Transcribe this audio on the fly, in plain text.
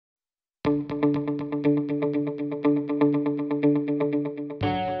We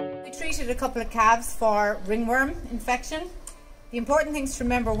treated a couple of calves for ringworm infection. The important things to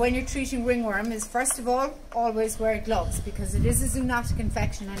remember when you're treating ringworm is, first of all, always wear gloves, because it is a zoonotic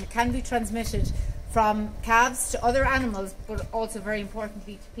infection and it can be transmitted from calves to other animals, but also very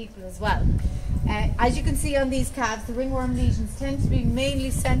importantly to people as well. As you can see on these calves, the ringworm lesions tend to be mainly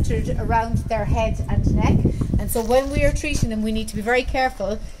centred around their head and neck, and so when we are treating them we need to be very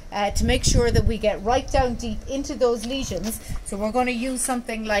careful to make sure that we get right down deep into those lesions. So we're going to use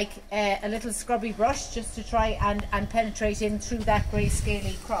something like a little scrubby brush just to try and penetrate in through that grey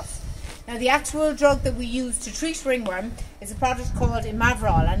scaly crust. Now, the actual drug that we use to treat ringworm is a product called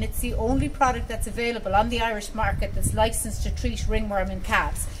Imaverol, and it's the only product that's available on the Irish market that's licensed to treat ringworm in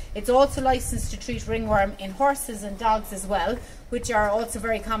calves. It's also licensed to treat ringworm in horses and dogs as well, which are also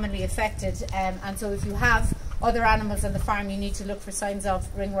very commonly affected, and so if you have other animals on the farm, you need to look for signs of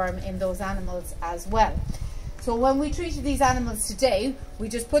ringworm in those animals as well. So when we treated these animals today, we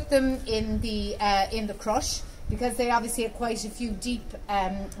just put them in the crush, because they obviously had quite a few deep,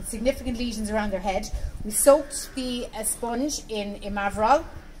 significant lesions around their head. We soaked the sponge in Imaverol,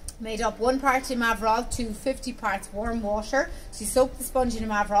 made up 1 part Imaverol to 50 parts warm water. So you soak the sponge in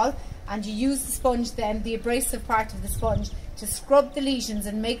Imaverol, and you use the sponge then, the abrasive part of the sponge, to scrub the lesions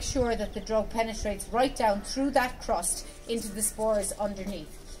and make sure that the drug penetrates right down through that crust into the spores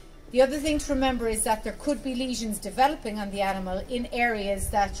underneath. The other thing to remember is that there could be lesions developing on the animal in areas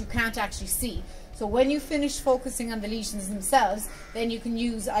that you can't actually see. So when you finish focusing on the lesions themselves, then you can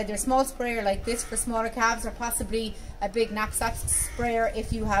use either a small sprayer like this for smaller calves, or possibly a big knapsack sprayer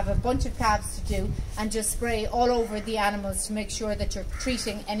if you have a bunch of calves to do, and just spray all over the animals to make sure that you're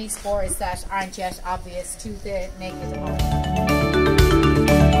treating any spores that aren't yet obvious to the naked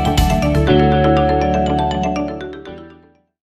eye.